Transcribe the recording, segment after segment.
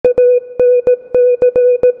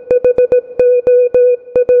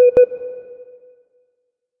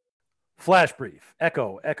Flash Brief,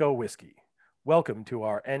 Echo, Echo Whiskey. Welcome to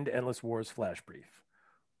our End Endless Wars Flash Brief.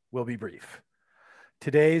 We'll be brief.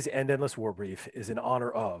 Today's End Endless War Brief is in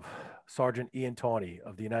honor of Sergeant Ian Tawney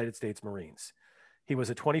of the United States Marines. He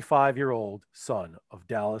was a 25-year-old son of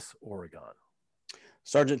Dallas, Oregon.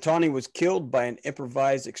 Sergeant Tawney was killed by an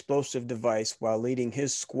improvised explosive device while leading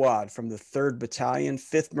his squad from the 3rd Battalion,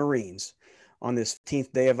 5th Marines on this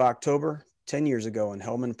 15th day of October, 10 years ago in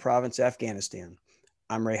Helmand Province, Afghanistan.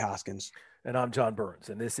 I'm Ray Hoskins. And I'm John Burns,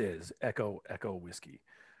 and this is Echo, Echo Whiskey.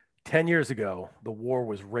 10 years ago, the war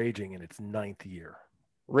was raging in its 9th year.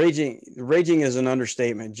 Raging is an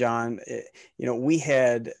understatement, John. We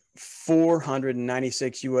had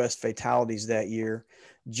 496 U.S. fatalities that year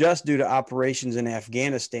just due to operations in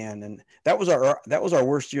Afghanistan, and that was our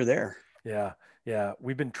worst year there. Yeah.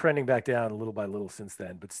 We've been trending back down little by little since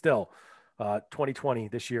then, but still, 2020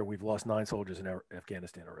 this year, we've lost 9 soldiers in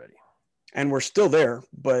Afghanistan already. And we're still there,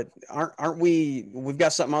 but aren't we? We've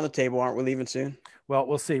got something on the table. Aren't we leaving soon? Well,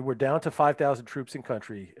 we'll see. We're down to 5,000 troops in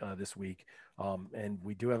country this week, and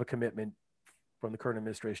we do have a commitment from the current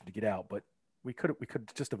administration to get out. But we could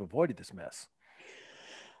just have avoided this mess.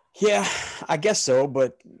 Yeah, I guess so.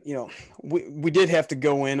 But we did have to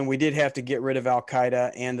go in, and we did have to get rid of Al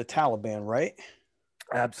Qaeda and the Taliban, right?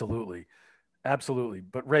 Absolutely.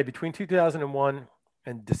 But Ray, between 2001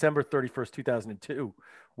 and December 31st, 2002.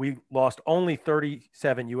 We lost only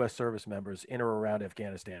 37 U.S. service members in or around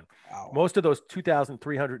Afghanistan. Wow. Most of those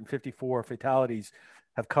 2,354 fatalities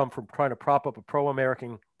have come from trying to prop up a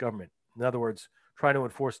pro-American government. In other words, trying to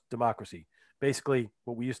enforce democracy. Basically,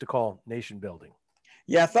 what we used to call nation building.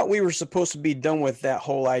 Yeah, I thought we were supposed to be done with that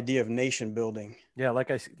whole idea of nation building. Yeah,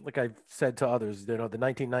 like I said to others, the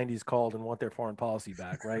 1990s called and want their foreign policy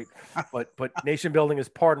back, right? but nation building is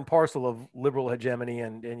part and parcel of liberal hegemony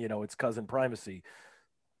and its cousin primacy.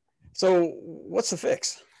 So what's the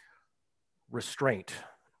fix? Restraint.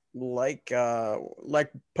 Like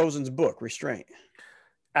Posen's book, Restraint.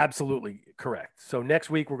 Absolutely correct. So next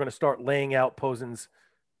week, we're going to start laying out Posen's,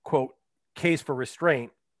 quote, case for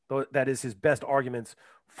restraint. That is his best arguments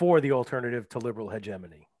for the alternative to liberal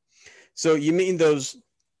hegemony. So you mean those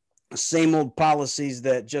same old policies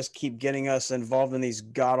that just keep getting us involved in these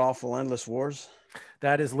god-awful endless wars?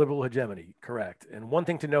 That is liberal hegemony, correct. And one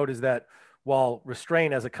thing to note is that while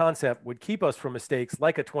restraint as a concept would keep us from mistakes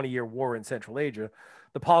like a 20-year war in Central Asia,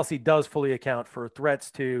 the policy does fully account for threats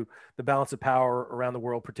to the balance of power around the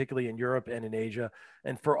world, particularly in Europe and in Asia,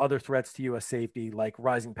 and for other threats to U.S. safety, like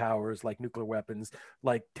rising powers, like nuclear weapons,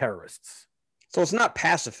 like terrorists. So it's not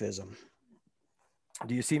pacifism.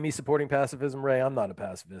 Do you see me supporting pacifism, Ray? I'm not a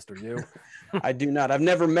pacifist, are you? I do not. I've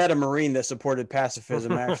never met a Marine that supported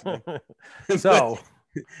pacifism, actually. So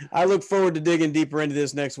I look forward to digging deeper into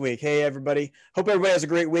this next week. Hey, everybody. Hope everybody has a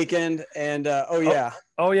great weekend. And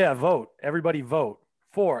vote. Everybody vote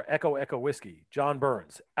for Echo, Echo Whiskey. John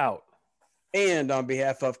Burns, out. And on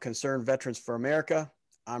behalf of Concerned Veterans for America,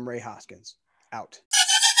 I'm Ray Hoskins, out.